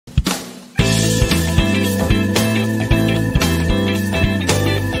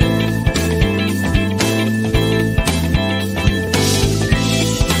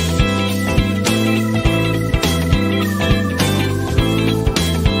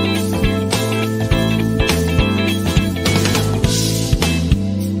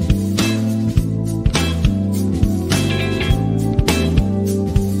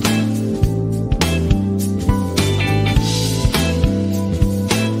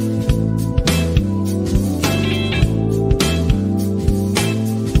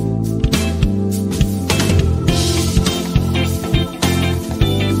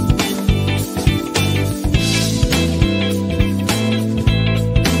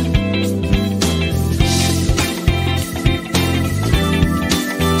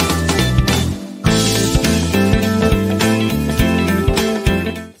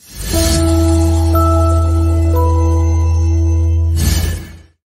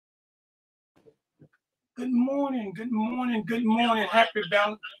Good morning. Good morning. Good morning. Happy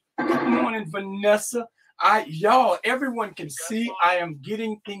Valentine's. Good morning, Vanessa. Y'all, everyone can see I am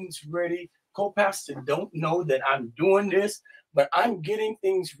getting things ready. Co-pastor don't know that I'm doing this, but I'm getting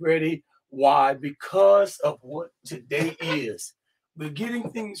things ready. Why? Because of what today is. We're getting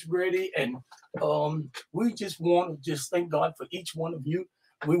things ready, and we just want to just thank God for each one of you.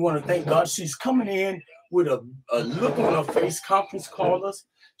 We want to thank God. She's coming in with a look on her face. Conference callers.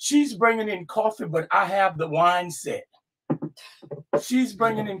 She's bringing in coffee, but I have the wine set. She's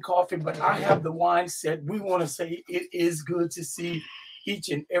bringing in coffee, but I have the wine set. We want to say it is good to see each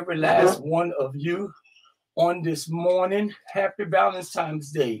and every last one of you on this morning. Happy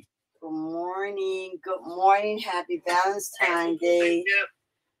Valentine's Day. Good morning. Good morning. Happy Valentine's Day.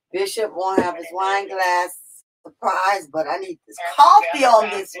 Bishop won't have his wine glass surprise, but I need this coffee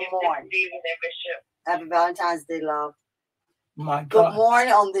on this morning. Happy Valentine's Day, love. My God. Good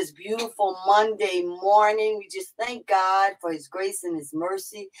morning on this beautiful Monday morning. We just thank God for his grace and his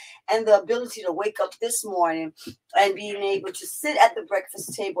mercy and the ability to wake up this morning and being able to sit at the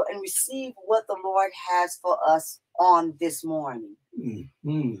breakfast table and receive what the Lord has for us on this morning.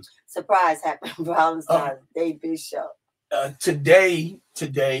 Surprise, happy Valentine's Day, Bishop. Today,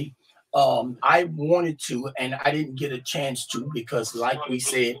 I wanted to, and I didn't get a chance to because, like we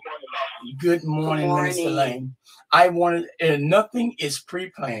said, good morning, Minister Lane. I wanted, and nothing is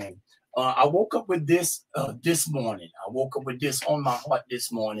pre-planned. I woke up with this this morning. I woke up with this on my heart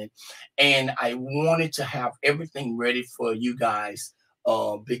this morning, and I wanted to have everything ready for you guys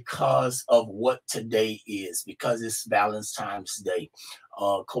because of what today is, because it's Valentine's Day.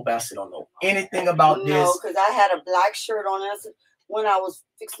 Co-pastor don't know anything about this. No, because I had a black shirt on. And I said, when I was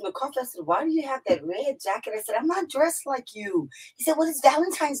fixing the coffee, I said, why do you have that red jacket? I said, I'm not dressed like you. He said, well, it's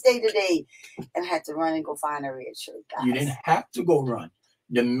Valentine's Day today. And I had to run and go find a red shirt, guys. You didn't have to go run.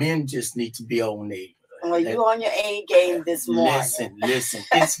 The men just need to be on their... Well, you on your A game this morning. Listen.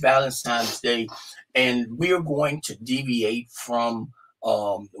 It's Valentine's Day, and we are going to deviate from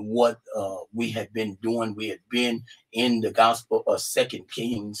what we had been doing. We had been in the Gospel of 2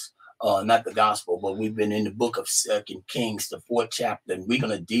 Kings. Not the gospel, but we've been in the book of 2 Kings, the 4th chapter, and we're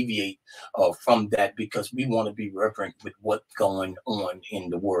going to deviate from that because we want to be reverent with what's going on in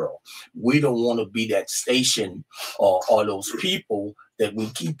the world. We don't want to be that station or those people that we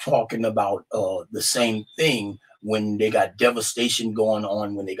keep talking about the same thing when they got devastation going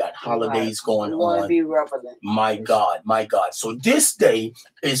on, when they got holidays going on. Be relevant. My God. So this day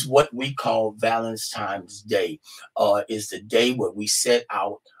is what we call Valentine's Day. Is the day where we set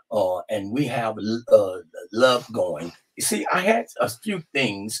out and we have love going. You see, I had a few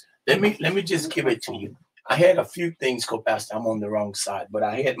things. Let me just give it to you. I had a few things, co-pastor. I'm on the wrong side, but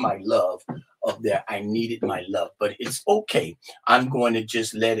I had my love up there. I needed my love, but it's okay. I'm going to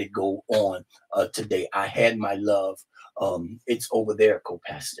just let it go on today. I had my love. It's over there,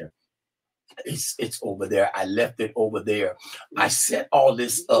 co-pastor. It's over there. I left it over there. I set all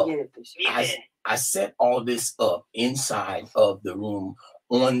this up. I set all this up inside of the room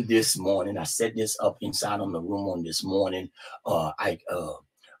on this morning. I set this up inside on the room on this morning. I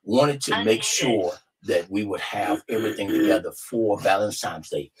wanted to make sure that we would have everything together for Valentine's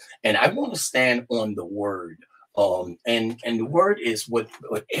Day. And I want to stand on the word. And the word is what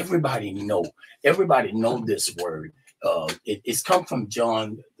everybody know. Everybody know this word. It's come from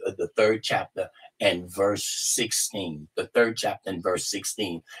John, the 3rd chapter and verse 16, the 3rd chapter and verse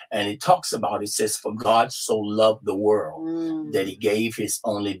 16. And it talks about, it says, for God so loved the world that he gave his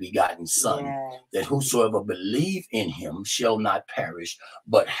only begotten son, that whosoever believe in him shall not perish,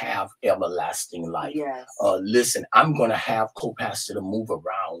 but have everlasting life. Listen, I'm going to have co-pastor to move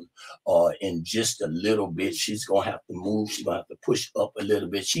around in just a little bit. She's going to have to move. She's going to have to push up a little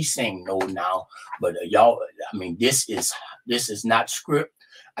bit. She's saying no now, but y'all, I mean, this is not script.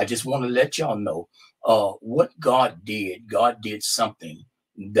 I just want to let y'all know what God did. God did something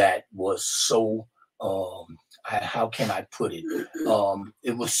that was so, how can I put it?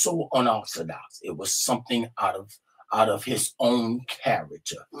 It was so unorthodox. It was something out of his own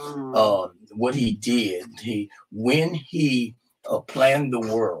character. What he did, when he planned the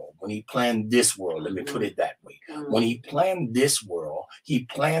world, when he planned this world, let me put it that way. When he planned this world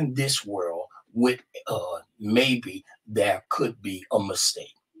with maybe there could be a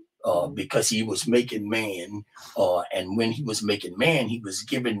mistake. Because he was making man, and when he was making man, he was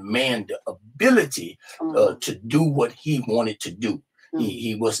giving man the ability to do what he wanted to do.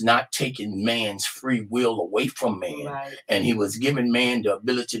 He was not taking man's free will away from man, and he was giving man the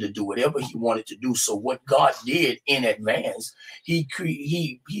ability to do whatever he wanted to do. So what God did in advance, he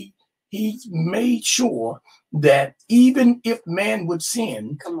made sure that even if man would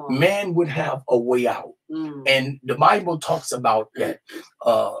sin, man would have a way out. And the Bible talks about that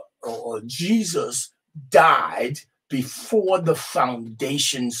Jesus died before the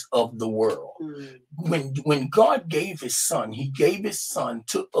foundations of the world. When God gave his son, he gave his son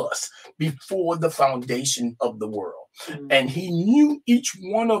to us before the foundation of the world. And he knew each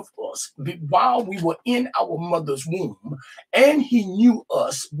one of us while we were in our mother's womb, and he knew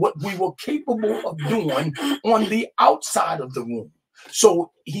us, what we were capable of doing on the outside of the womb.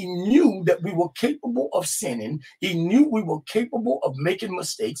 So he knew that we were capable of sinning. He knew we were capable of making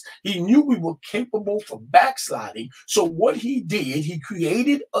mistakes. He knew we were capable of backsliding. So what he did, he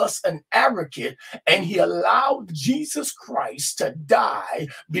created us an advocate, and he allowed Jesus Christ to die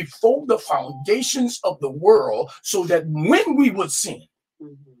before the foundations of the world, so that when we would sin,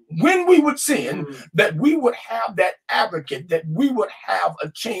 that we would have that advocate, that we would have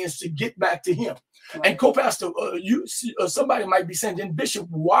a chance to get back to him. Right. And co-pastor, somebody might be saying, then Bishop,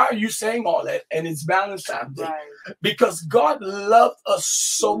 why are you saying all that? And it's Valentine's Day. Right. Because God loved us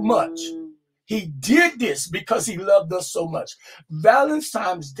so much. He did this because he loved us so much.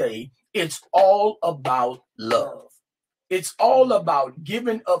 Valentine's Day, it's all about love. It's all about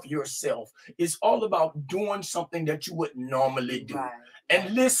giving of yourself. It's all about doing something that you wouldn't normally do. Right.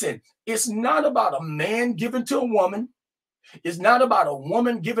 And listen, it's not about a man giving to a woman. It's not about a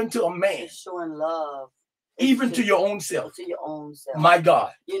woman giving to a man. It's showing love. Even to your own self. To your own self. My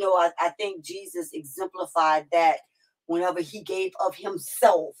God. You know, I think Jesus exemplified that whenever he gave of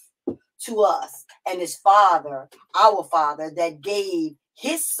himself to us, and his Father, our Father, that gave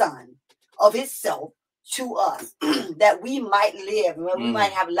his Son of himself to us, that we might live, we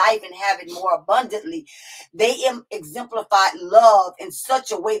might have life and have it more abundantly. They exemplified love in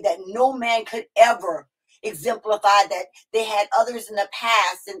such a way that no man could ever exemplify that. They had others in the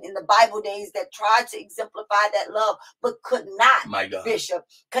past and in the Bible days that tried to exemplify that love, but could not. My God. Bishop,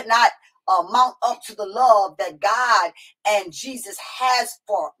 could not mount up to the love that God and Jesus has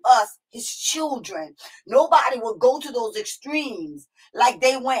for us, his children. Nobody will go to those extremes like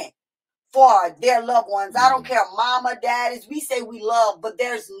they went for their loved ones. I don't care, mama, daddies, we say we love, but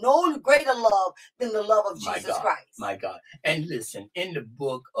there's no greater love than the love of Jesus Christ. My God. And listen, in the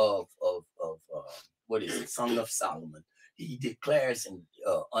book of what is it, Song of Solomon, he declares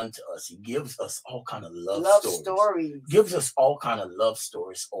unto us, he gives us all kind of love stories. Gives us all kind of love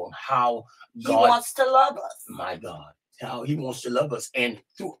stories on how God wants to love us. My God. How he wants to love us. And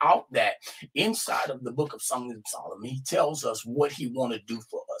throughout that, inside of the book of Song of Solomon, he tells us what he want to do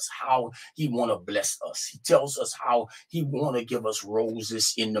for us, how he want to bless us. He tells us how he want to give us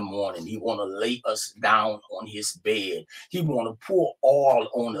roses in the morning. He want to lay us down on his bed. He want to pour oil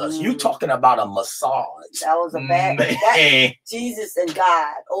on us. You talking about a massage. That was a bad man. Jesus and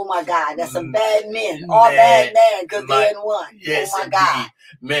God. Oh my God. That's some bad men. All bad men could be in one. Yes, oh my indeed. God.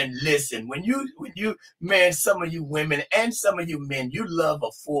 Man, listen, when you, man, some of you women and some of you men, you love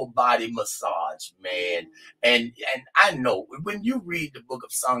a full body massage, man. And I know when you read the book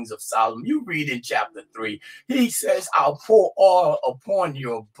of Songs of Solomon, you read in chapter 3, he says, I'll pour oil upon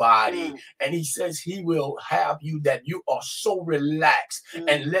your body. And he says he will have you that you are so relaxed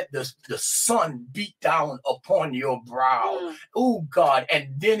and let the sun beat down upon your brow. Oh God. And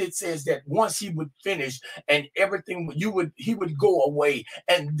then it says that once he would finish and everything, he would go away.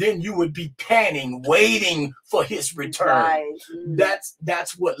 And then you would be panning, waiting for his return. Right.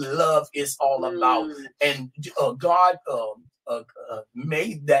 That's what love is all about. And God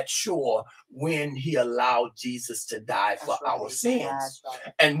made that sure when he allowed Jesus to die for our sins.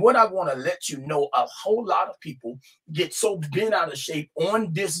 And what I want to let you know, a whole lot of people get so bent out of shape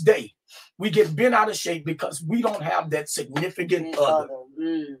on this day. We get bent out of shape because we don't have that significant other.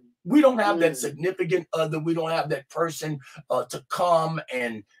 We don't have that significant other. We don't have that person to come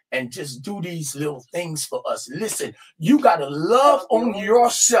and just do these little things for us. Listen, you got to love on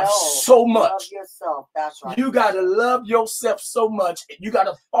yourself so much. Love yourself. That's right. You got to love yourself so much. You got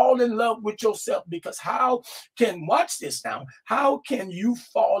to fall in love with yourself, because how can, watch this now, how can you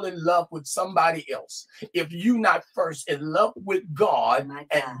fall in love with somebody else if you not first in love with God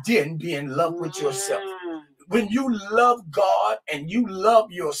and then be in love with yourself? When you love God and you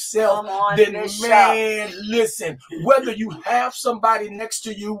love yourself, then man, listen, whether you have somebody next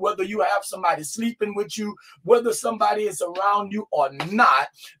to you, whether you have somebody sleeping with you, whether somebody is around you or not,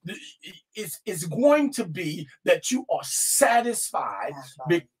 it's going to be that you are satisfied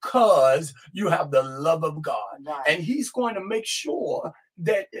because you have the love of God. And he's going to make sure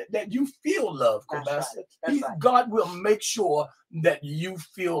that you feel love. God will make sure that you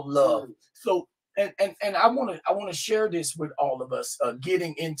feel love. So and I want to share this with all of us,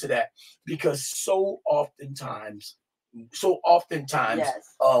 getting into that, because so oftentimes so oftentimes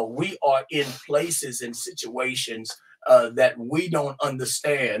Yes. we are in places and situations that we don't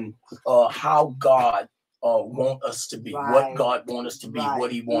understand how God want us to be, what Right. God want us to be, what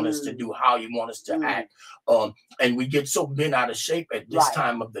Right. He want us to do, how He want us to Mm. act, and we get so bent out of shape at this Right.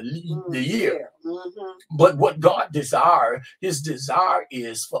 time of the year. Mm-hmm. But what God desire, His desire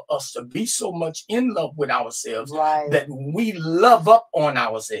is for us to be so much in love with ourselves Right. that we love up on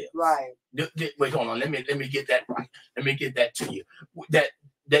ourselves. Right. Wait, hold on. Let me get that right. Let me get that to you.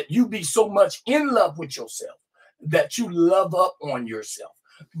 That you be so much in love with yourself that you love up on yourself.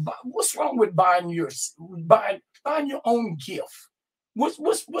 What's wrong with buying your own gift?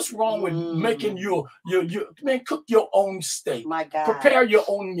 What's wrong with making your man, cook your own steak, My God. prepare your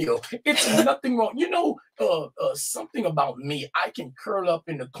own meal? It's nothing wrong. You know, something about me. I can curl up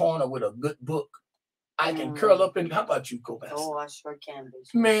in the corner with a good book. I can curl up in. How about you, Kobe? Oh, I sure can.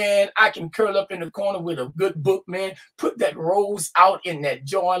 Man, I can curl up in the corner with a good book, man. Put that rose out in that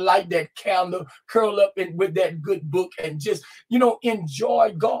joint, light that candle, curl up in with that good book, and just,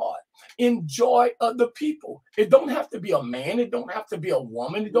 enjoy God. Enjoy other people. It don't have to be a man. It don't have to be a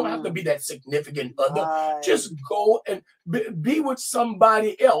woman. It don't have to be that significant other. Right. Just go and be with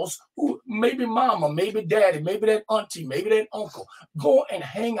somebody else who, maybe mama, maybe daddy, maybe that auntie, maybe that uncle. Go and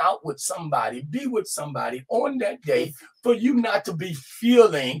hang out with somebody. Be with somebody on that day for you not to be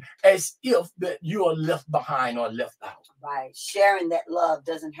feeling as if that you are left behind or left out. Right. Sharing that love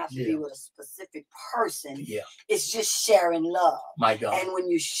doesn't have to be with a specific person. Yeah. It's just sharing love. My God. And when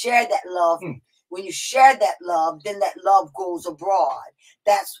you share that love, then that love goes abroad.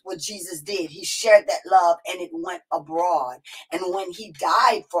 That's what Jesus did. He shared that love and it went abroad. And when He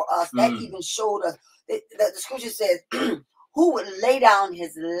died for us, that even showed us that the scripture says, who would lay down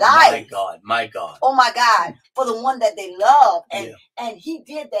his life? My God. Oh my God, for the one that they love. And He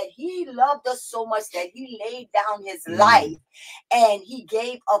did that. He loved us so much that He laid down His life and He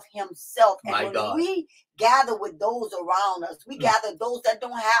gave of Himself. And when we gather with those around us, we gather those that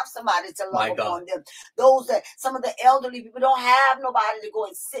don't have somebody to love upon them. Those that, some of the elderly people don't have nobody to go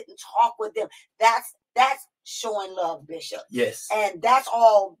and sit and talk with them. That's showing love, Bishop. Yes. And that's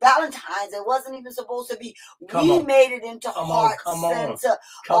all Valentine's. It wasn't even supposed to be. We made it into heart center.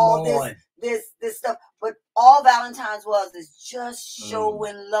 This stuff. But all Valentine's was is just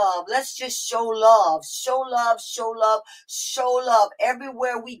showing love. Let's just show love. Show love, show love, show love.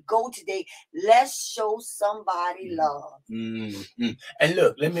 Everywhere we go today, let's show somebody love. And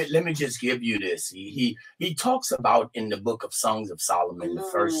look, let me just give you this. He talks about in the book of Songs of Solomon, the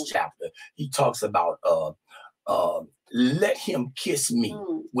first chapter, he talks about let him kiss me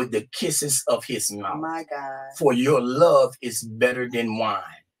with the kisses of his mouth. My God. For your love is better than wine.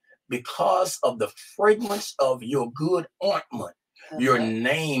 Because of the fragrance of your good ointment, your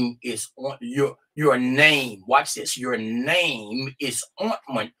name is on your name. Watch this. Your name is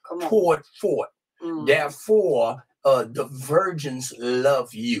ointment poured forth. Therefore, the virgins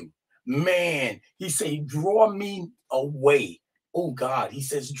love you. Man, he said, draw me away. Oh God, he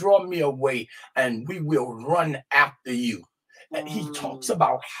says, draw me away and we will run after you. And he talks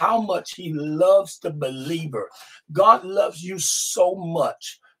about how much he loves the believer. God loves you so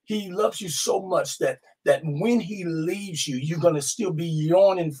much. He loves you so much that when He leaves you, you're going to still be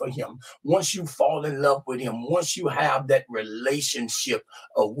yearning for Him. Once you fall in love with Him, once you have that relationship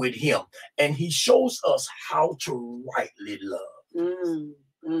with Him. And He shows us how to rightly love.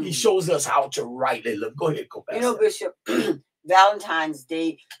 He shows us how to rightly love. Go ahead, Pastor. You know, Bishop, Valentine's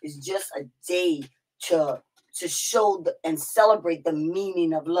Day is just a day to show and celebrate the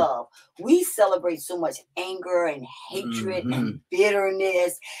meaning of love. We celebrate so much anger and hatred and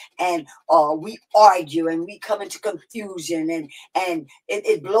bitterness, and we argue and we come into confusion and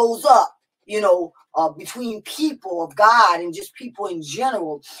it blows up, between people of God and just people in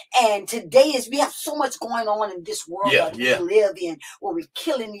general. And today we have so much going on in this world that we live in, where we're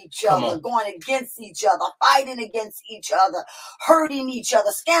killing each other, going against each other, fighting against each other, hurting each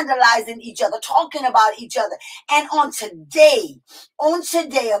other, scandalizing each other, talking about each other. And on today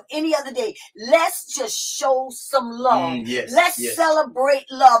of any other day, let's just show some love. Let's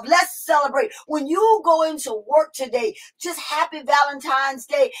celebrate love. Let's celebrate. When you go into work today, just happy Valentine's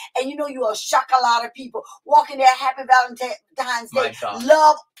Day. And you'll shock a lot of people walking there. Happy Valentine's Day.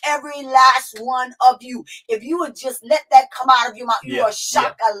 Love every last one of you. If you would just let that come out of your mouth, you will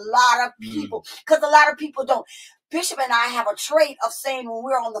shock a lot of people, because a lot of people don't. Bishop and I have a trait of saying when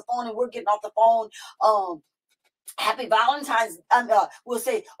we're on the phone and we're getting off the phone, happy Valentine's. We'll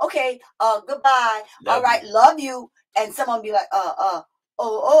say, okay, goodbye. All right, love you. And someone be like,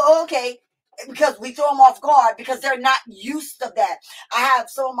 okay. because we throw them off guard because they're not used to that. I have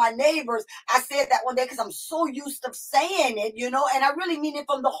some of my neighbors, I said that one day because I'm so used to saying it, you know, and I really mean it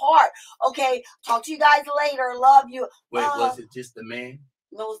from the heart. Okay, talk to you guys later. Love you. Wait, was it just the man?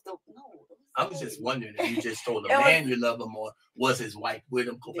 No, no. I was just wondering if you just told a man you love him, or was his wife with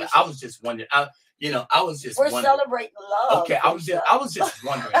him? I was just wondering. I was just we're wondering. Celebrating love. Okay, I was just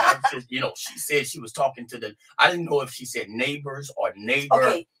wondering. I was just, she said she was talking to I didn't know if she said neighbors or neighbor.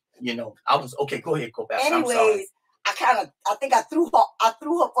 Okay. I was okay. Go ahead, go back. Anyways, I think I threw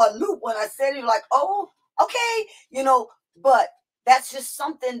her for a loop when I said it. Like, oh, okay, but that's just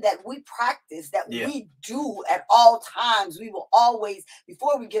something that we practice, that we do at all times. We will always,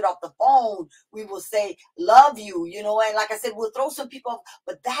 before we get off the phone, we will say, love you, and like I said, we'll throw some people off,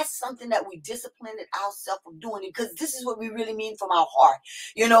 but that's something that we disciplined ourselves from doing, because this is what we really mean from our heart.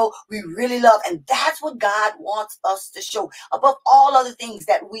 We really love, and that's what God wants us to show above all other things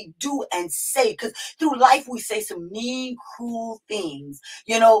that we do and say, because through life we say some mean, cruel things.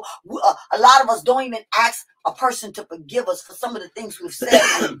 A lot of us don't even ask a person to forgive us for some of the things we've said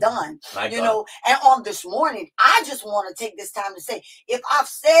and done, and on this morning, I just want to take this time to say, if I've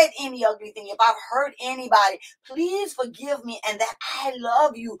said any ugly thing, if I've hurt anybody, please forgive me, and that I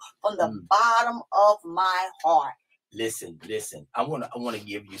love you from the bottom of my heart. Listen, I want to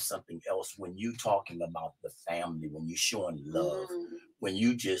give you something else. When you talking about the family, when you showing love, when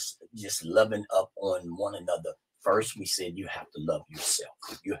you just loving up on one another, first, we said you have to love yourself.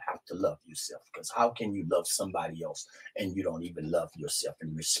 You have to love yourself, because how can you love somebody else and you don't even love yourself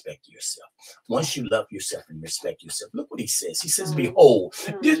and respect yourself? Once you love yourself and respect yourself, look what he says. He says, behold,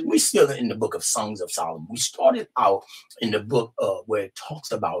 we still in the book of Songs of Solomon. We started out in the book where it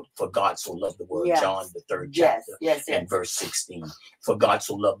talks about, for God so loved the world, John, the 3rd chapter, and verse 16. For God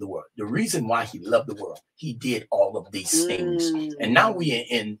so loved the world. The reason why he loved the world, he did all of these things. And now we are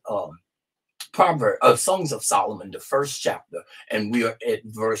in Songs of Solomon, the 1st chapter, and we are at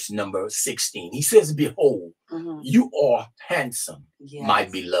verse number 16. He says, behold, you are handsome, my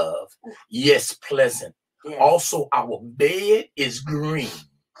beloved. Yes, pleasant. Also, our bed is green.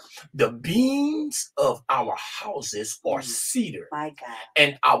 The beams of our houses are cedar, my God,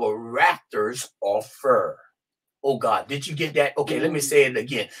 and our rafters are fir. Oh God, did you get that? Okay, let me say it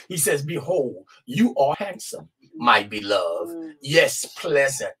again. He says, behold, you are handsome, my beloved. Yes,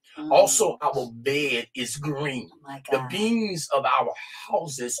 pleasant. Also, our bed is green. The beams of our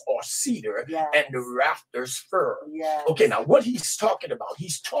houses are cedar, and the rafters fir. Okay, now what he's talking about,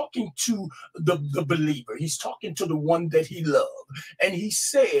 he's talking to the believer. He's talking to the one that he loved. And he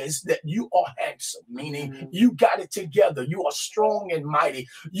says that you are handsome, meaning you got it together. You are strong and mighty.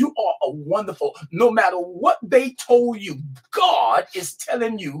 You are a wonderful, no matter what they told you, God is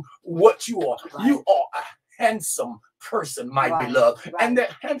telling you what you are. You are a handsome person, my beloved. And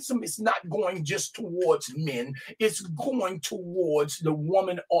that handsome is not going just towards men, it's going towards the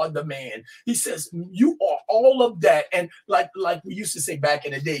woman or the man. He says you are all of that, and like we used to say back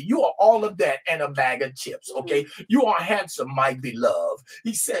in the day, you are all of that and a bag of chips. Okay, you are handsome, my beloved.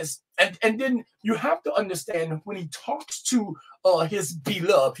 He says, and then you have to understand, when he talks to his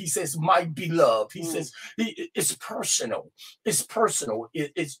beloved, he says, my beloved. He says it's personal. It's personal.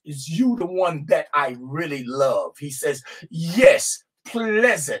 It's you, the one that I really love. He says, yes,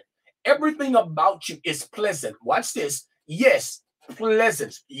 pleasant. Everything about you is pleasant. Watch this. Yes,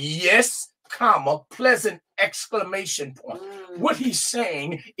 pleasant. Yes, comma, pleasant, exclamation point. What he's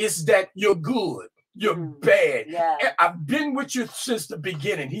saying is that you're good. You're bad. I've been with you since the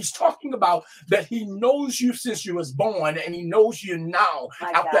beginning. He's talking about that he knows you since you was born, and he knows you now.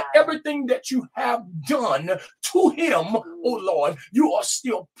 After everything that you have done to him, oh Lord, you are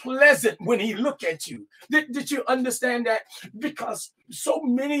still pleasant when he look at you. Did you understand that? Because so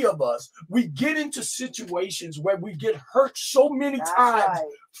many of us, we get into situations where we get hurt so many times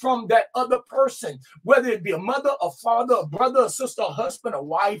from that other person, whether it be a mother, a father, a brother, a sister, a husband, a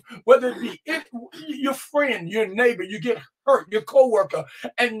wife, whether it be your friend, your neighbor, you get hurt, your coworker,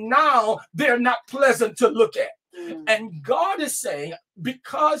 and now they're not pleasant to look at. And God is saying,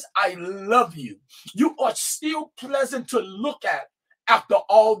 because I love you, you are still pleasant to look at. After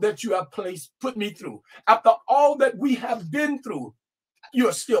all that you have put me through, after all that we have been through,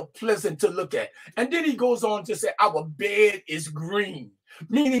 you're still pleasant to look at. And then he goes on to say, our bed is green,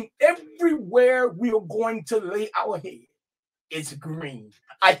 meaning everywhere we are going to lay our head, is green.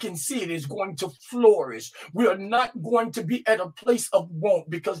 I can see it is going to flourish. We are not going to be at a place of want,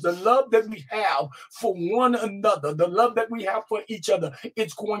 because the love that we have for one another, the love that we have for each other,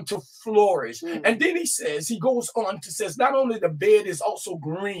 it's going to flourish. And then he goes on to says, not only the bed is also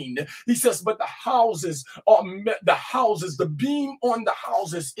green, he says, but the houses, the beam on the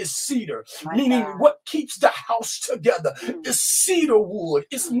houses is cedar. Meaning what keeps the house together is cedar wood.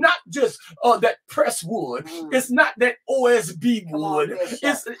 It's not just that press wood. It's not that OSB wood.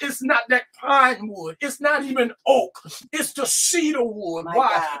 It's not that pine wood. It's not even oak. It's the cedar wood.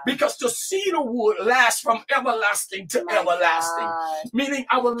 Why? Because the cedar wood lasts from everlasting to everlasting. Meaning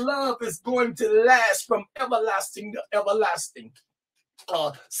our love is going to last from everlasting to everlasting.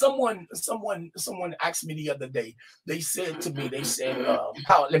 Someone asked me the other day. They said to me, let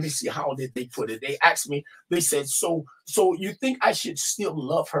me see, how did they put it? They asked me, they said, so you think I should still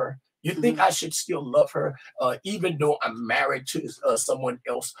love her? You think I should still love her, even though I'm married to someone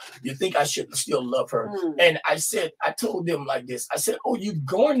else? You think I should still love her? And I told them like this. I said, oh, you're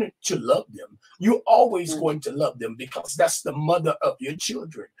going to love them. You're always going to love them, because that's the mother of your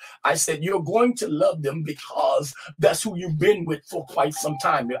children. I said, you're going to love them because that's who you've been with for quite some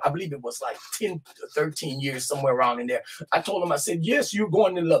time. I believe it was like 10 to 13 years, somewhere around in there. I told them, I said, yes, you're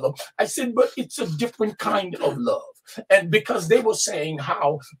going to love them. I said, but it's a different kind of love. And because they were saying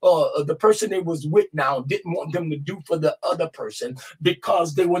how the person they was with now didn't want them to do for the other person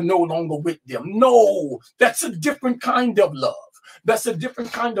because they were no longer with them. No, that's a different kind of love. That's a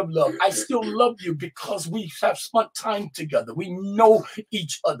different kind of love. I still love you because we have spent time together. We know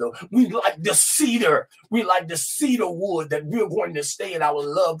each other. We like the cedar. We like the cedar wood that we're going to stay and our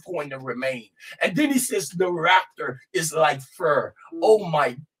love going to remain. And then he says the raptor is like fur. Oh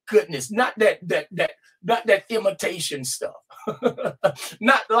my goodness. Not that imitation stuff.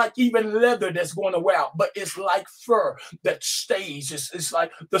 Not like even leather that's going to wear out, but it's like fur that stays. It's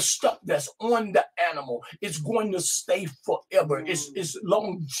like the stuff that's on the animal. It's going to stay forever. It's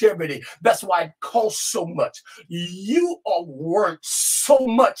longevity. That's why it costs so much. You are worth so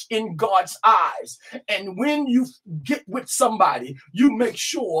much in God's eyes. And when you get with somebody, you make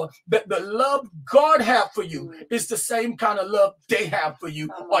sure that the love God have for you is the same kind of love they have for you,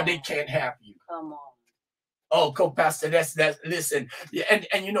 or they can't have you. Come on. Oh, co-pastor, that's listen.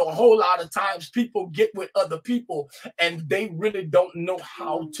 And you know, a whole lot of times people get with other people and they really don't know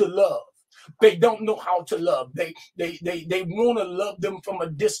how to love. They don't know how to love. They want to love them from a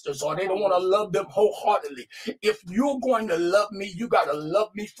distance, or they don't want to love them wholeheartedly. If you're going to love me, you got to love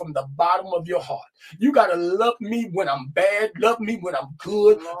me from the bottom of your heart. You got to love me when I'm bad. Love me when I'm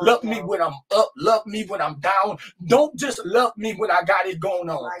good. Love me when I'm up. Love me when I'm down. Don't just love me when I got it going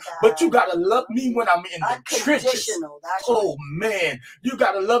on, but you got to love me when I'm in the trenches. Oh man, you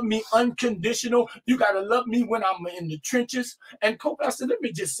got to love me unconditional. You got to love me when I'm in the trenches. And co-pastor, let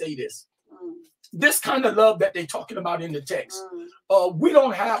me just say this. This kind of love that they're talking about in the text, we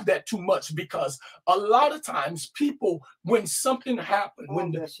don't have that too much, because a lot of times people, when something happens,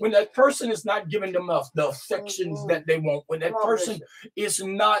 when that person is not giving them the affections that they want, when that person is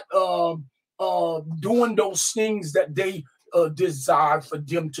not doing those things that they desire for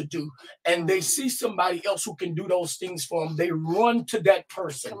them to do, and they see somebody else who can do those things for them, they run to that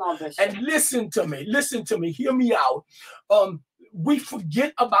person. And listen to me, hear me out. We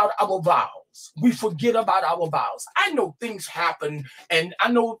forget about our vows. We forget about our vows. I know things happen, and I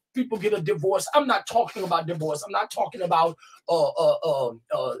know people get a divorce. I'm not talking about divorce. I'm not talking about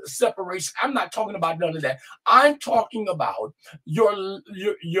separation. I'm not talking about none of that. I'm talking about your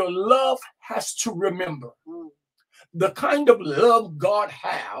love has to remember. The kind of love God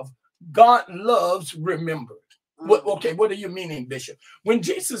loves remembered. What do you mean, Bishop? When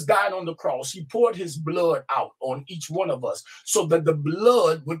Jesus died on the cross, he poured his blood out on each one of us so that the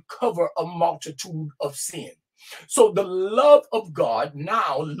blood would cover a multitude of sin. So the love of God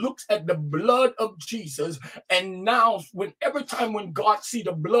now looks at the blood of Jesus, and now every time when God see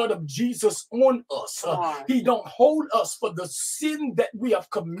the blood of Jesus on us, he don't hold us for the sin that we have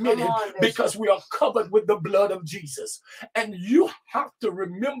committed, because we are covered with the blood of Jesus. And you have to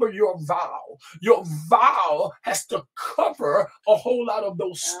remember your vow. Your vow has to cover a whole lot of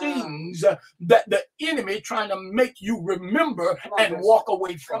those things that the enemy trying to make you remember and walk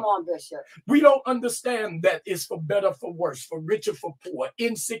away from. We don't understand that it's for better, for worse, for richer, for poor,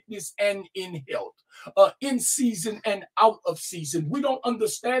 in sickness and in health, in season and out of season. We don't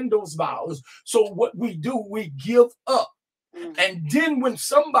understand those vows. So what we do, we give up. And then when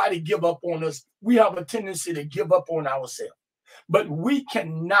somebody give up on us, we have a tendency to give up on ourselves. But we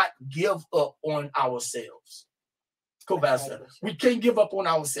cannot give up on ourselves. Co-pastor, we can't give up on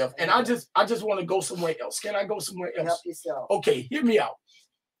ourselves. And I just want to go somewhere else. Can I go somewhere else? Help yourself. Okay, hear me out.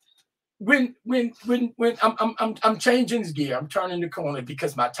 When I'm changing gear, I'm turning the corner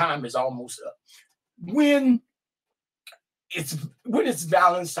because my time is almost up. When it's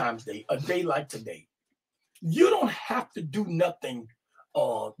Valentine's Day, a day like today, you don't have to do nothing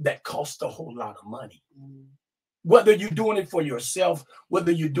that costs a whole lot of money. Whether you're doing it for yourself,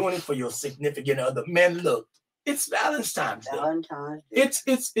 whether you're doing it for your significant other. Man, look, it's Valentine's Day.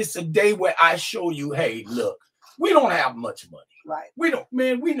 It's a day where I show you, hey, look, we don't have much money. Right. We don't,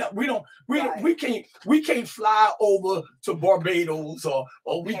 man, we can't fly over to Barbados or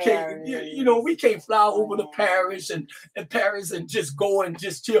we Paris. can't, we can't fly over to Paris and Paris and just go and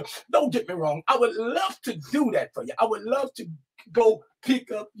just chill. Don't get me wrong. I would love to do that for you. I would love to go pick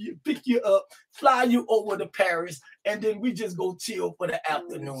you up, fly you over to Paris, and then we just go chill for the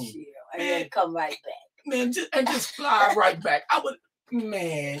afternoon. And then come right back. Man, just fly right back. I would,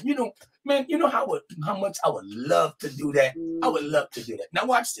 man, you know how much I would love to do that. I would love to do that. Now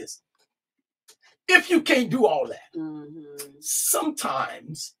watch this. If you can't do all that,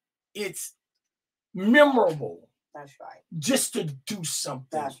 sometimes it's memorable. That's right. Just to do something.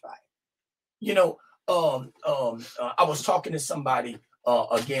 That's right. You know, I was talking to somebody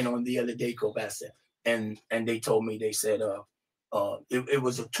again on the other day, Co-pastor, and they told me, they said it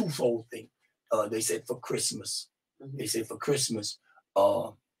was a twofold thing. They said for Christmas,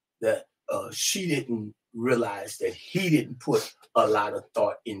 that she didn't realize that he didn't put a lot of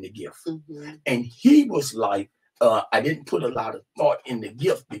thought in the gift. And he was like, I didn't put a lot of thought in the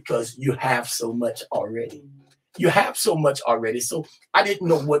gift because you have so much already. You have so much already. So I didn't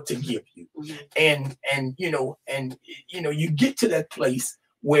know what to give you. And you get to that place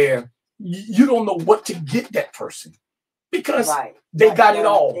where you don't know what to get that person because they got it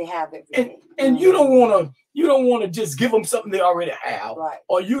all. They have everything. And you don't want to just give them something they already have. Right.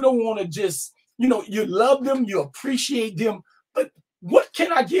 Or you don't want to just, you love them, you appreciate them, but what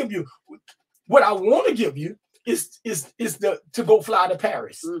can I give you? What I want to give you is to go fly to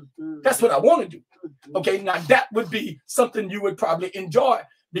Paris. That's what I want to do. Okay, now that would be something you would probably enjoy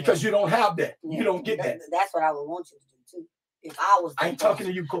because you don't have that. You don't get that. That's what I would want you to do too. If I was, I ain't talking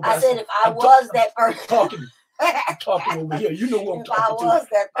to you, Co-pastor. I said if I was that person. I'm talking over here. You know what I'm talking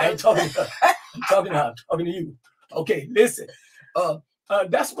to. I ain't talking to her. I'm talking to you. Okay, listen.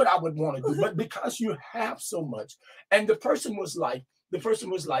 That's what I would want to do. But because you have so much, and the person was like,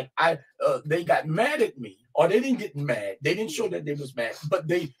 they got mad at me, or they didn't get mad. They didn't show that they was mad, but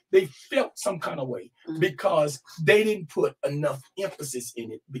they felt some kind of way because they didn't put enough emphasis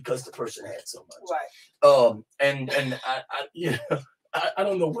in it because the person had so much. Right. And I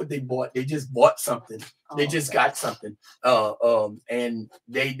don't know what they bought. They just bought something. They just got something. And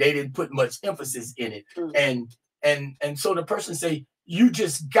they didn't put much emphasis in it. And so the person say, you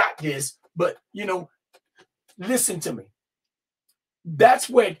just got this, but listen to me. That's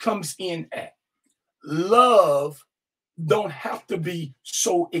where it comes in at. Love don't have to be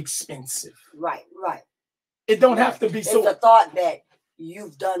so expensive. Right. It don't have to be so. It's the thought that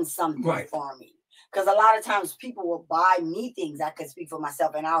you've done something for me. Because a lot of times people will buy me things. I can speak for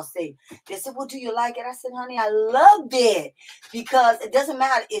myself, and I'll say, they said, well, do you like it? I said, honey, I loved it. Because it doesn't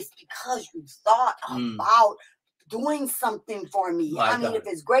matter. It's because you thought about doing something for me. I mean, if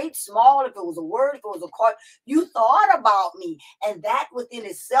it's great, small, if it was a word, if it was a card, you thought about me. And that within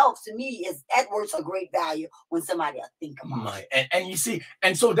itself, to me, is that worth a great value when somebody else think about it. And you see,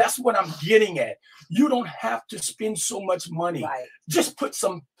 and so that's what I'm getting at. You don't have to spend so much money. Just put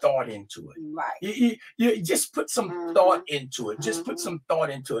some thought into it. You just put some thought into it. Just put some thought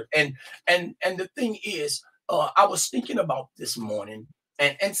into it. And the thing is, I was thinking about this morning,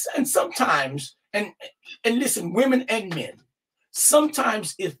 and sometimes, and listen, women and men,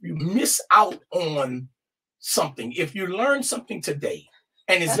 sometimes if you miss out on something, if you learn something today,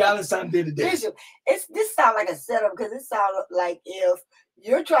 and it's Valentine's Day today. This sounds like a setup, because it sounds like if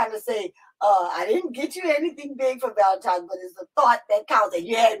you're trying to say, I didn't get you anything big for Valentine's, but it's the thought that counts. And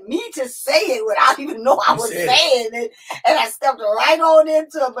you had me to say it without even know I was saying it. And I stepped right on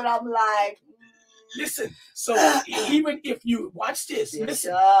into it, but I'm like, listen, so even if you watch this,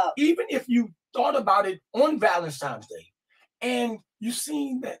 listen, even if you thought about it on Valentine's Day and you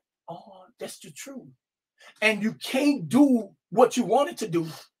seen that, that's the truth, and you can't do what you wanted to do,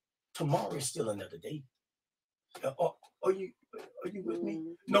 tomorrow is still another day. Are you with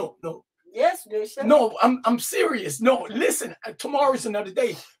me? No. Yes, Bishop. No, I'm serious. No, listen, tomorrow is another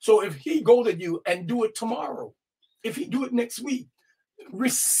day. So if he go to you and do it tomorrow, if he do it next week,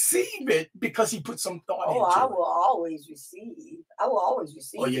 receive it because he put some thought into it. I will always receive. I will always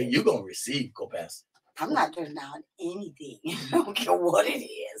receive. Oh yeah, you're gonna receive, Co-pastor. I'm not turning down anything. I don't care what it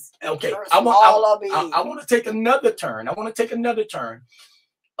is. Okay, I want to take another turn.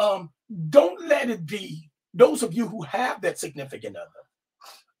 Don't let it be, those of you who have that significant other,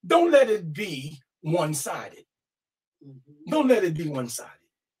 don't let it be one-sided. Don't let it be one-sided.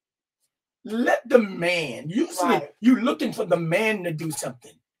 Let the man, usually you're looking for the man to do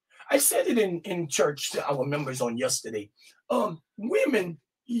something. I said it in church to our members on yesterday. Women,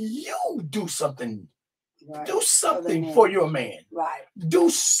 you do something. Right. Do something for your man. Right.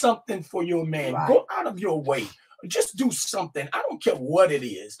 Do something for your man. Right. Go out of your way. Just do something. I don't care what it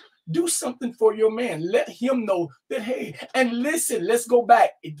is. Do something for your man. Let him know that, hey, and listen, let's go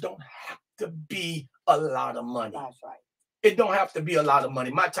back. It don't have to be a lot of money. That's right. It don't have to be a lot of money.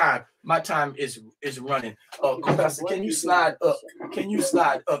 My time is running. Pastor, can you slide up? Can you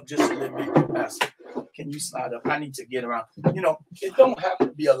slide up just a little bit, Pastor? Can you slide up? I need to get around. You know, it don't have to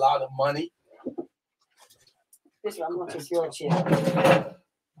be a lot of money. Bishop, I'm going to take your chair.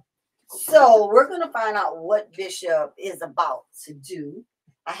 So we're going to find out what Bishop is about to do.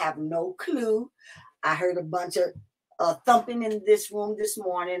 I have no clue. I heard a bunch of thumping in this room this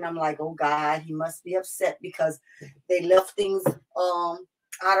morning. I'm like, oh God, he must be upset because they left things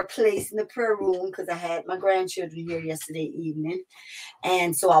out of place in the prayer room because I had my grandchildren here yesterday evening.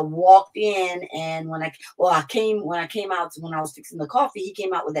 And so I walked in, and when I came out, when I was fixing the coffee, he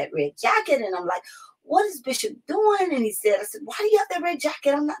came out with that red jacket, and I'm like, what is Bishop doing? And he said, I said, why do you have that red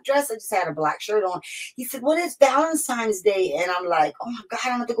jacket? I'm not dressed. I just had a black shirt on. He said, well, it's Valentine's Day. And I'm like, oh my God,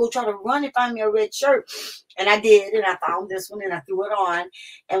 I'm going to go try to run and find me a red shirt. And I did. And I found this one and I threw it on.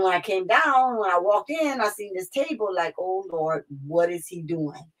 And when I came down, when I walked in, I seen this table like, oh Lord, what is he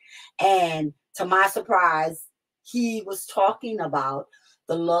doing? And to my surprise, he was talking about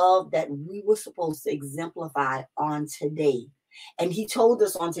the love that we were supposed to exemplify on today. And he told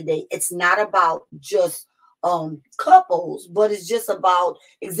us on today, it's not about just couples, but it's just about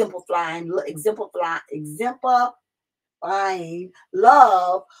exemplifying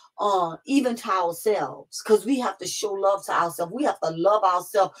love even to ourselves, because we have to show love to ourselves. We have to love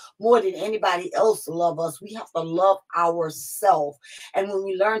ourselves more than anybody else love us. We have to love ourselves. And when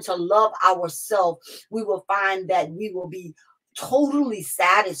we learn to love ourselves, we will find that we will be totally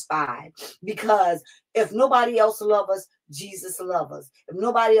satisfied, because if nobody else loves us, Jesus loves us. If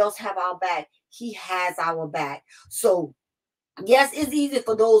nobody else have our back, he has our back. So yes, it's easy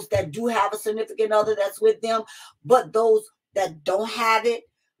for those that do have a significant other that's with them, but those that don't have it,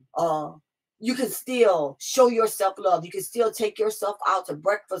 you can still show yourself love. You can still take yourself out to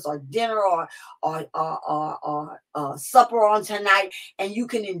breakfast or dinner or supper on tonight, and you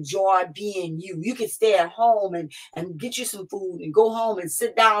can enjoy being you. You can stay at home and get you some food and go home and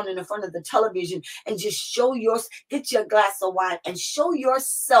sit down in the front of the television and just get your glass of wine and show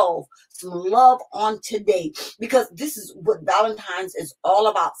yourself some love on today, because this is what Valentine's is all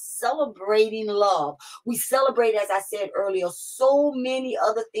about, celebrating love. We celebrate, as I said earlier, so many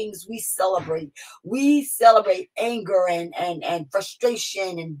other things we celebrate. We celebrate anger and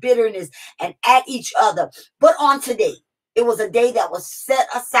frustration and bitterness and at each other. But on today, it was a day that was set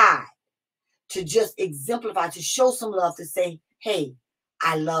aside to just exemplify, to show some love, to say, hey,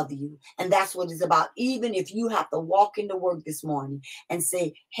 I love you. And that's what it's about. Even if you have to walk into work this morning and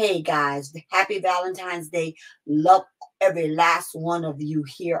say, hey guys, happy Valentine's Day. Love every last one of you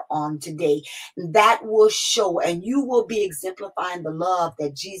here on today. That will show, and you will be exemplifying the love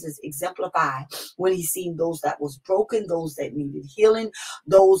that Jesus exemplified when he seen those that was broken, those that needed healing,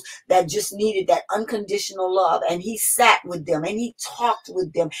 those that just needed that unconditional love. And he sat with them and he talked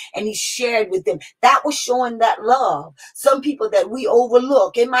with them and he shared with them. That was showing that love. Some people that we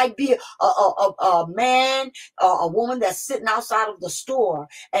overlook, it might be a man or a woman that's sitting outside of the store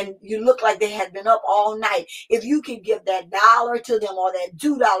and you look like they had been up all night. If you could give that $1 to them, or that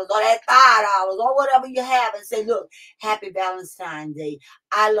 $2 or that $5 or whatever you have, and say, look, happy Valentine's Day,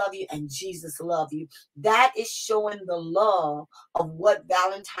 I love you and Jesus love you. That is showing the love of what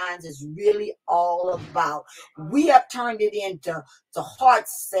Valentine's is really all about. We have turned it into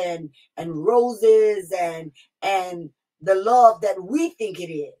hearts and roses and the love that we think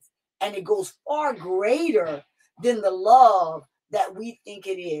it is. And it goes far greater than the love that we think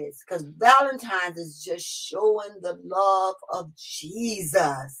it is, because Valentine's is just showing the love of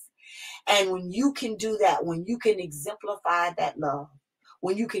Jesus. And when you can do that, when you can exemplify that love,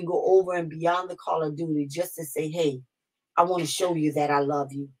 when you can go over and beyond the call of duty just to say, hey, I want to show you that I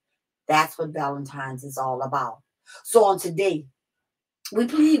love you. That's what Valentine's is all about. So on today, we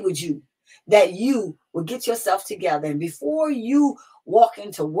plead with you that you will get yourself together, and before you walk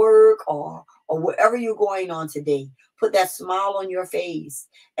into work or or wherever you're going on today, put that smile on your face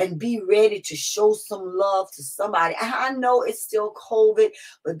and be ready to show some love to somebody. I know it's still COVID,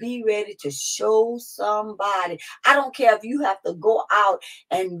 but be ready to show somebody. I don't care if you have to go out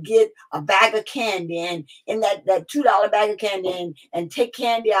and get a bag of candy and in that $2 bag of candy and take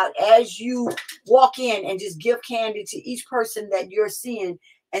candy out as you walk in and just give candy to each person that you're seeing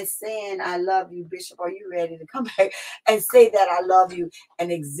and saying, I love you, Bishop. Are you ready to come back and say that I love you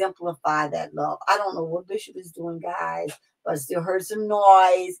and exemplify that love? I don't know what Bishop is doing, guys, but I still heard some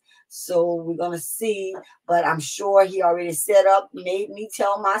noise. So we're going to see. But I'm sure he already set up, made me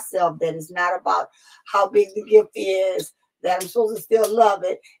tell myself that it's not about how big the gift is, that I'm supposed to still love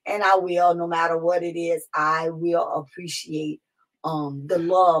it. And I will, no matter what it is, I will appreciate the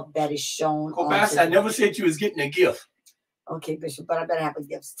love that is shown. Pastor, I never said you was getting a gift. Okay, Bishop, but I better have a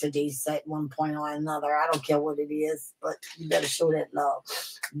gift today at one point or another. I don't care what it is, but you better show that love.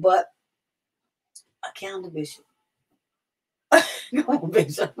 But I count the Bishop. Come on,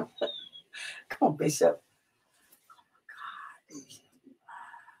 Bishop. Come on, Bishop. Oh,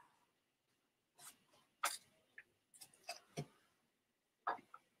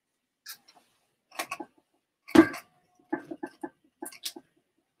 my God.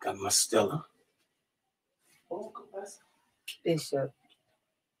 Got my Stella. Bishop,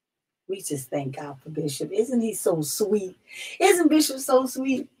 we just thank God for Bishop. Isn't he so sweet? Isn't Bishop so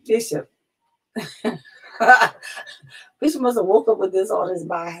sweet? Bishop. Bishop must have woke up with this on his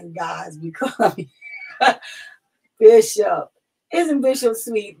mind, guys, because Bishop. Isn't Bishop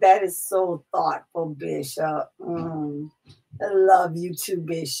sweet? That is so thoughtful, Bishop. I love you too,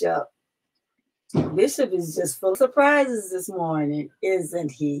 Bishop. Bishop is just full of surprises this morning,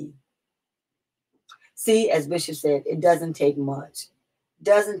 isn't he? See, as Bishop said, it doesn't take much.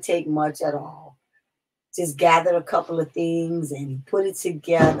 Doesn't take much at all. Just gathered a couple of things and put it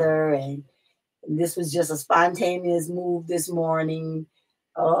together. And this was just a spontaneous move this morning.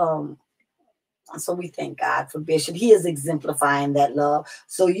 So we thank God for Bishop. He is exemplifying that love.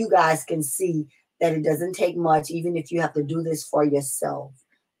 So you guys can see that it doesn't take much, even if you have to do this for yourself.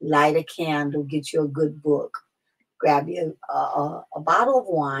 Light a candle, get you a good book, grab you a bottle of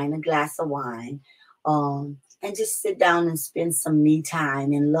wine, a glass of wine, and just sit down and spend some me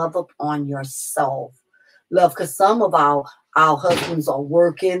time and love upon yourself. Love, because some of our husbands are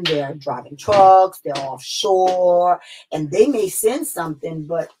working, they're driving trucks, they're offshore, and they may send something,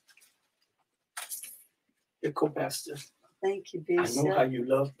 but Your co-pastor. Thank you, Bishop. I know how you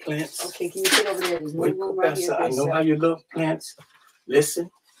love plants. Okay, can you sit over there? There's no room right here, I know how you love plants.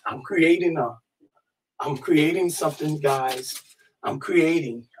 Listen, I'm creating something, guys. I'm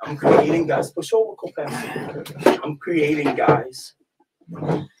creating, guys. Push over, co-pastor. I'm creating, guys.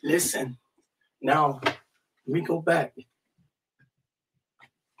 Listen, now, let me go back.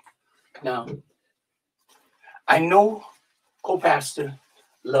 Now, I know co-pastor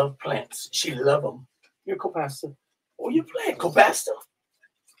love plants. She love them. You're co-pastor. Who you plant, co-pastor?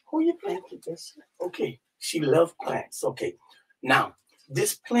 Who you plant? Okay, she loved plants. Okay, now,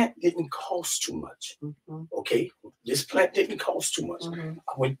 this plant didn't cost too much. Okay, this plant didn't cost too much. I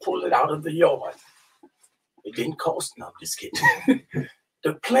went pull it out of the yard. It didn't cost. No, I'm just kidding.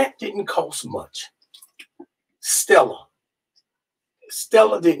 The plant didn't cost much. Stella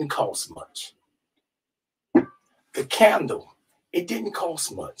didn't cost much. The candle, it didn't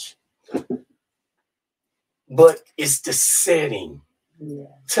cost much. But it's the setting. Yeah.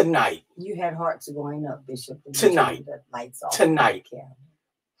 Tonight. You had hearts going up, Bishop. Tonight. The lights off. Tonight.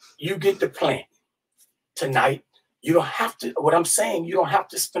 You get the plant. Tonight. You don't have to, what I'm saying, you don't have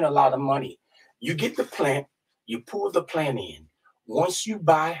to spend a lot of money. You get the plant, you pull the plant in. Once you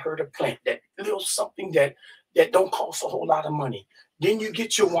buy her the plant, that little something that don't cost a whole lot of money, then you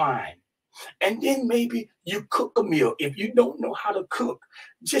get your wine. And then maybe you cook a meal. If you don't know how to cook,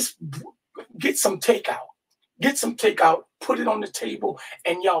 just get some takeout. Get some takeout, put it on the table,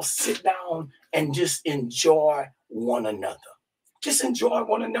 and y'all sit down and just enjoy one another. Just enjoy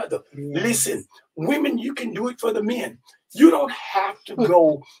one another. Yes. Listen, women, you can do it for the men. You don't have to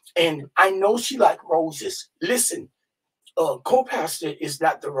go, and I know she like roses. Listen, co-pastor is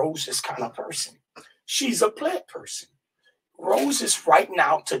not the roses kind of person. She's a plant person. Roses right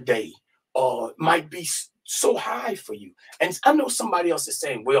now today might be so high for you. And I know somebody else is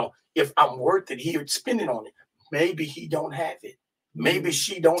saying, well, if I'm worth it, he would spend it on it. Maybe he don't have it. Maybe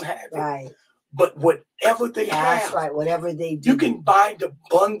she don't have it. Right. But whatever they have. That's right. Whatever they do. You can buy the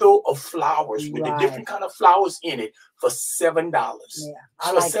bundle of flowers with the different kind of flowers in it for $7. Yeah.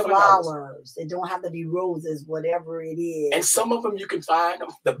 I like $7. Flowers. They don't have to be roses, whatever it is. And some of them you can find them,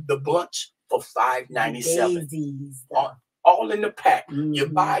 the bunch for $5.97. Daisies. All in the pack. You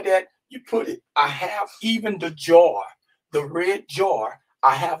buy that. You put it. I have even the jar, the red jar.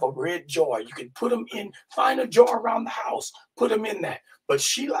 I have a red jar. You can put them in, find a jar around the house, put them in that. But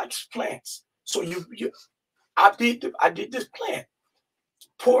she likes plants. So I did this plant.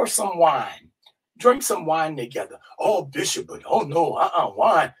 Pour some wine, drink some wine together. Oh, Bishop, but oh no,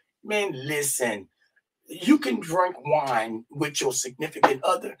 wine. Man, listen, you can drink wine with your significant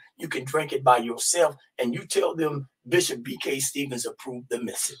other. You can drink it by yourself, and you tell them Bishop B.K. Stevens approved the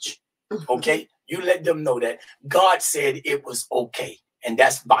message. Okay? You let them know that God said it was okay, and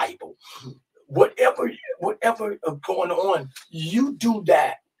that's Bible. Whatever going on, you do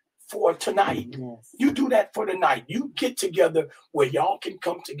that for tonight. Yes. You do that for the night. You get together where y'all can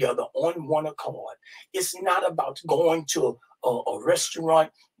come together on one accord. It's not about going to a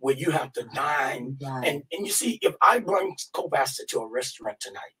restaurant where you have to dine. Right. And you see, if I bring co-pastor to a restaurant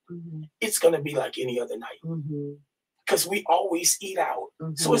tonight, it's going to be like any other night. Because we always eat out.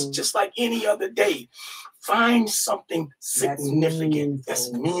 So it's just like any other day. Find something significant,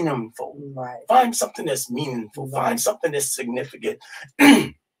 that's meaningful. Right. Find something that's meaningful. Right. Find something that's significant.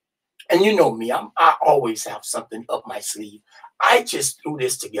 And you know me, I always have something up my sleeve. I just threw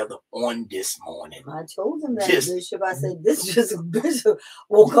this together on this morning. I told him that, Bishop. I said, this just Bishop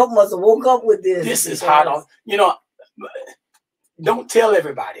must have woke up with this. This is hot on. You know, don't tell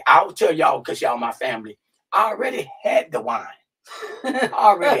everybody. I'll tell y'all because y'all my family. I already had the wine. I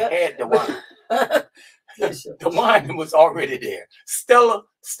already had the wine. The wine was already there. Stella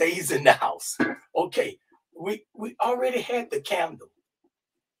stays in the house. Okay, we already had the candle.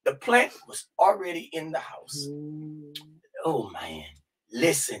 The plant was already in the house. Oh, man.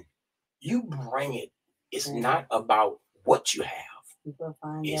 Listen, you bring it. It's not about what you have.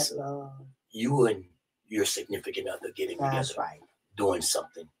 It's you and your significant other getting together, doing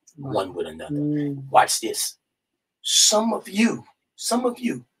something one with another. Watch this. Some of you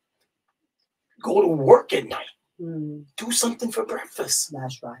go to work at night. Do something for breakfast.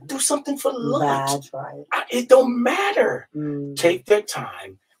 That's right. Do something for lunch. That's right. It don't matter. Take that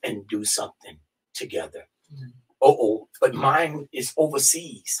time and do something together. But mine is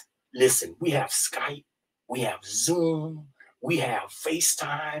overseas. Listen, we have Skype, we have Zoom, we have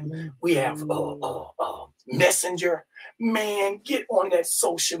FaceTime, we have Messenger. Man, get on that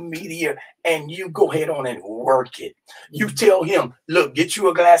social media and you go ahead on and work it. You tell him, look, get you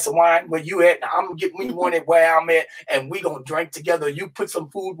a glass of wine where you at. I'm gonna get me one at where I'm at, and we gonna drink together. You put some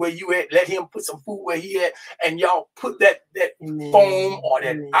food where you at. Let him put some food where he at, and y'all put that phone or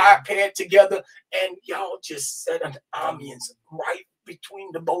that iPad together, and y'all just set an ambience right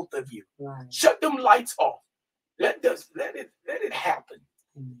between the both of you. Right. Shut them lights off. Let it happen.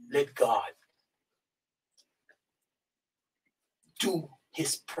 Let God do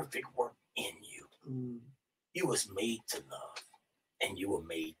his perfect work in you. You was made to love, and you were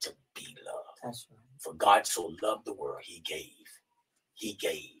made to be loved. That's right. For God so loved the world, he gave. He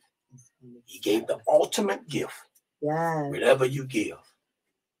gave the ultimate gift. Yeah. Whatever you give,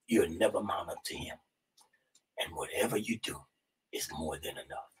 you'll never mount up to him. And whatever you do is more than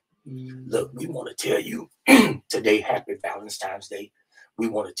enough. Look, we want to tell you today, happy Valentine's Day. We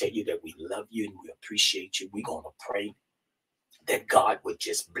want to tell you that we love you and we appreciate you. We're going to pray that God would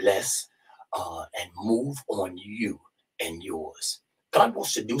just bless and move on you and yours. God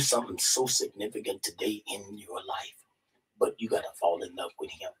wants to do something so significant today in your life, but you got to fall in love with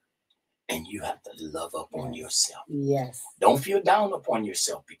him, and you have to love up on yourself. Yes. Don't feel down upon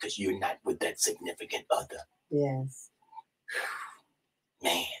yourself because you're not with that significant other. Yes.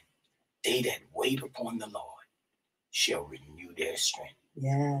 Man, they that wait upon the Lord shall renew their strength.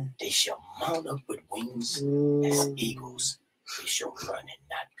 Yeah. They shall mount up with wings as eagles. They shall run and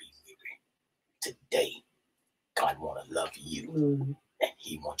not be weary. Today, God want to love you, and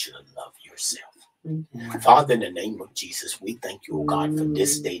he wants you to love yourself. Father, in the name of Jesus, we thank you, oh God, for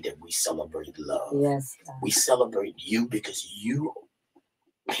this day that we celebrate love. Yes, God. We celebrate you because you,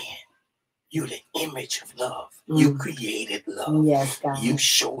 man, you're the image of love. You created love. Yes, God. You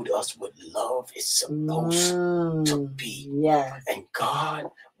showed us what love is supposed to be. Yes. And God,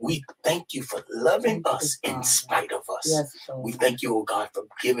 we thank you for loving us in spite of us. Yes, Lord. We thank you, oh God, for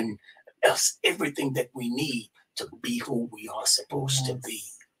giving us everything that we need to be who we are supposed to be.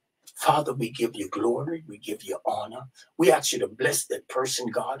 Father, we give you glory. We give you honor. We ask you to bless that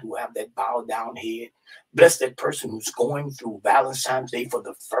person, God, who have that bowed down head. Bless that person who's going through Valentine's Day for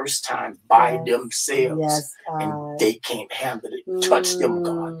the first time by themselves. Yes, and they can't handle it. Touch them,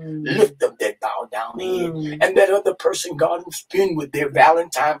 God. Lift up that bowed down head. And that other person, God, who's been with their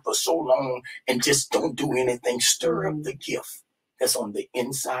Valentine for so long and just don't do anything. Stir up the gift that's on the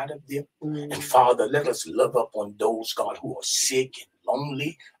inside of them. And Father, let us love up on those, God, who are sick and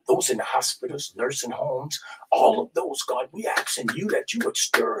lonely, those in the hospitals, nursing homes, all of those, God, we asking you that you would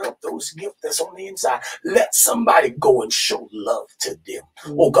stir up those gifts that's on the inside. Let somebody go and show love to them.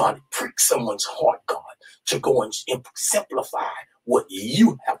 Oh God, prick someone's heart, God, to go and exemplify what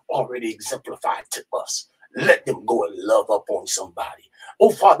you have already exemplified to us. Let them go and love up on somebody.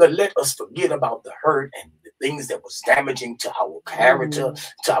 Oh, Father, let us forget about the hurt and the things that was damaging to our character,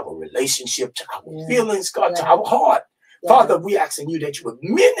 to our relationship, to our feelings, God, to our heart. Father, we asking you that you would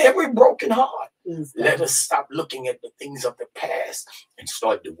mend every broken heart. Let us stop looking at the things of the past and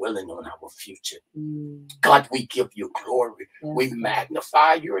start dwelling on our future. God, we give you glory. We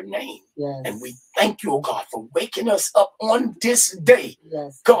magnify your name. And we thank you, oh God, for waking us up on this day.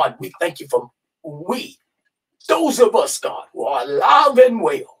 God, we thank you for those of us, God, who are alive and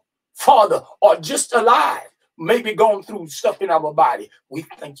well, Father, are just alive, maybe going through stuff in our body. We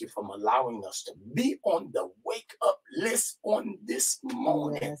thank you for allowing us to be on the wake up list on this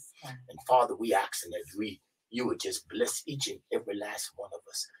morning. And Father, we ask that you would just bless each and every last one of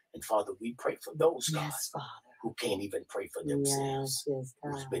us. And Father, we pray for those, God, who can't even pray for themselves,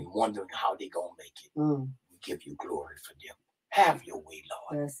 who's been wondering how they're going to make it. We give you glory for them. Have your way,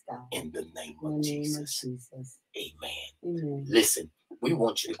 Lord, in the name of Jesus. Amen. Listen, we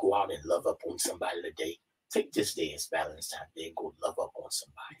want you to go out and love up on somebody today. Take this day as Valentine's Day and go love up on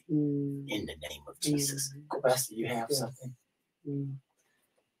somebody in the name of Jesus. Go, Pastor, you have something?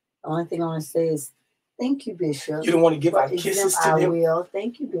 The only thing I want to say is thank you, Bishop. You don't want to give our kisses to them? I will.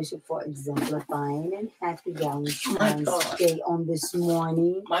 Thank you, Bishop, for exemplifying, and happy Valentine's Day on this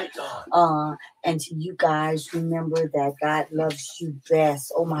morning. My God. And to you guys, remember that God loves you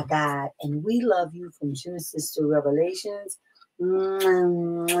best. Oh my God. And we love you from Genesis to Revelations.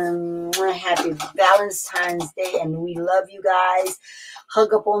 Happy Valentine's Day, and we love you guys.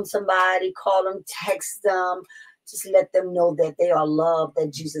 Hug up on somebody, call them, text them. Just let them know that they are loved,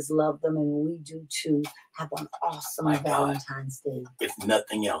 that Jesus loved them, and we do too. Have an awesome Valentine's Day. If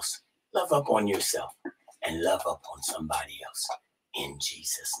nothing else, love up on yourself and love up on somebody else. In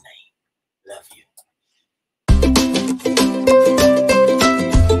Jesus' name. Love you.